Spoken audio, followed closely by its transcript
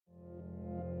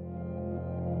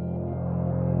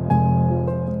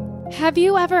Have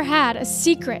you ever had a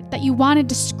secret that you wanted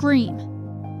to scream?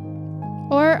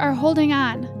 Or are holding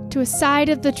on to a side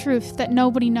of the truth that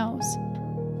nobody knows?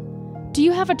 Do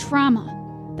you have a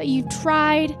trauma that you've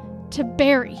tried to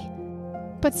bury,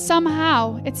 but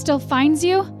somehow it still finds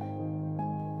you?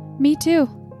 Me too.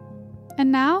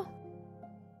 And now,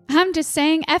 I'm just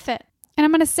saying F it. And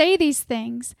I'm going to say these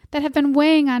things that have been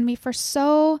weighing on me for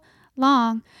so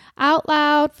long out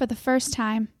loud for the first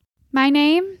time. My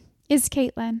name is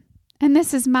Caitlin, and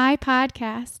this is my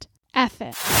podcast, F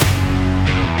It.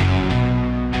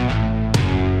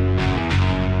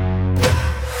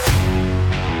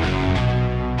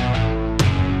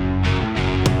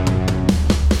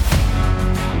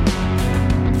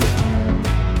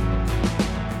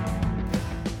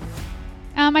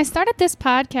 I started this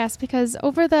podcast because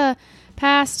over the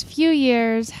past few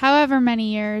years, however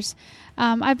many years,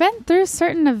 I've been through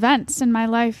certain events in my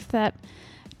life that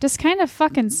just kind of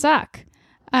fucking suck,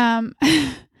 to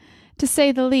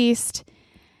say the least.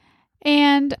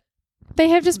 And they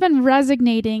have just been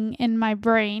resonating in my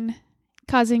brain,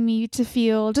 causing me to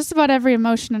feel just about every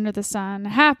emotion under the sun.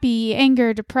 Happy,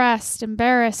 anger, depressed,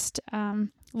 embarrassed,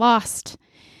 lost.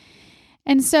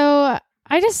 And so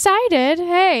I decided,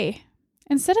 hey,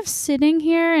 instead of sitting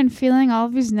here and feeling all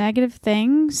of these negative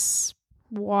things,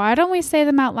 why don't we say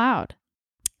them out loud?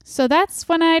 So that's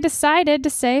when I decided to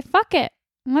say, fuck it,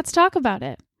 and let's talk about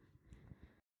it.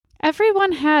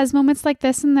 Everyone has moments like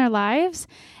this in their lives,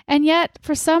 and yet,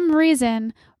 for some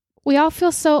reason, we all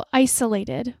feel so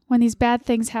isolated when these bad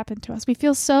things happen to us. We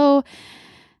feel so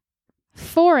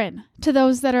foreign to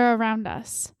those that are around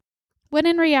us. When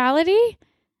in reality,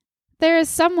 there is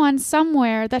someone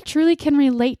somewhere that truly can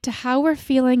relate to how we're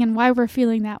feeling and why we're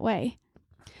feeling that way.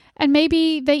 And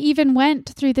maybe they even went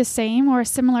through the same or a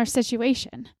similar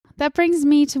situation. That brings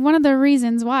me to one of the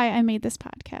reasons why I made this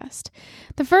podcast.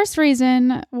 The first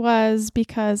reason was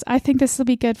because I think this will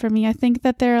be good for me. I think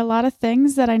that there are a lot of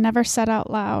things that I never said out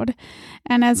loud.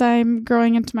 And as I'm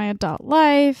growing into my adult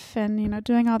life and,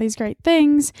 doing all these great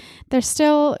things, they're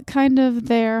still kind of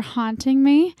there haunting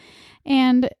me.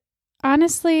 And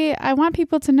honestly, I want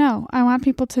people to know. I want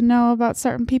people to know about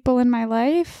certain people in my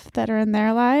life that are in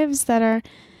their lives that are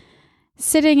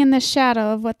sitting in the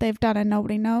shadow of what they've done and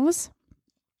nobody knows.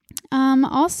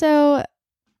 Also,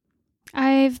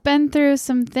 I've been through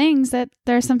some things that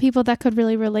there are some people that could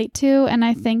really relate to, and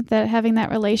I think that having that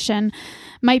relation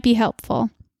might be helpful.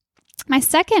 My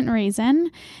second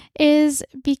reason is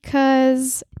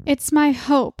because it's my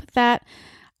hope that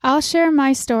I'll share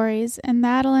my stories and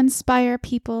that'll inspire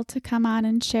people to come on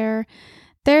and share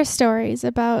their stories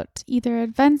about either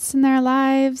events in their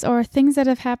lives or things that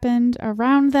have happened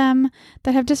around them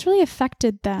that have just really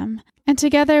affected them. And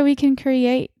together we can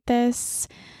create this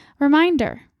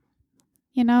reminder,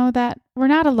 that we're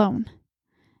not alone.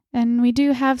 And we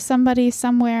do have somebody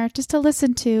somewhere just to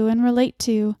listen to and relate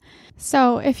to.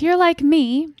 So if you're like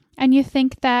me, and you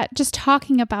think that just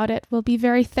talking about it will be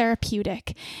very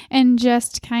therapeutic and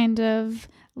just kind of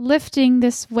lifting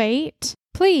this weight,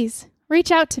 please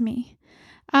reach out to me.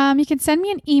 You can send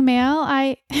me an email.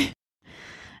 I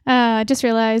just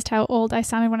realized how old I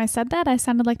sounded when I said that. I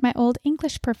sounded like my old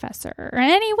English professor.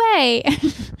 Anyway,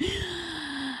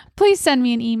 please send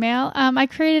me an email. I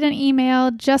created an email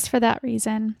just for that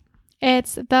reason.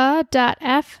 It's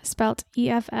the.f, spelled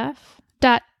EFF,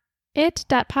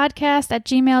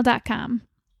 it.podcast@gmail.com.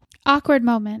 Awkward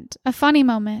moment, a funny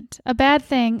moment, a bad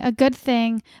thing, a good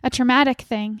thing, a traumatic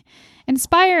thing,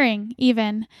 inspiring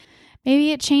even.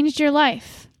 Maybe it changed your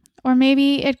life, or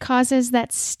maybe it causes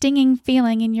that stinging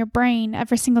feeling in your brain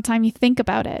every single time you think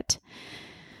about it.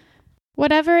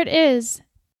 Whatever it is,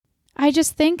 I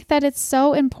just think that it's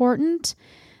so important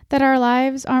that our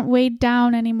lives aren't weighed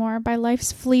down anymore by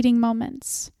life's fleeting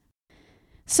moments.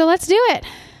 So let's do it.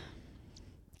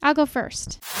 I'll go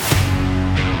first.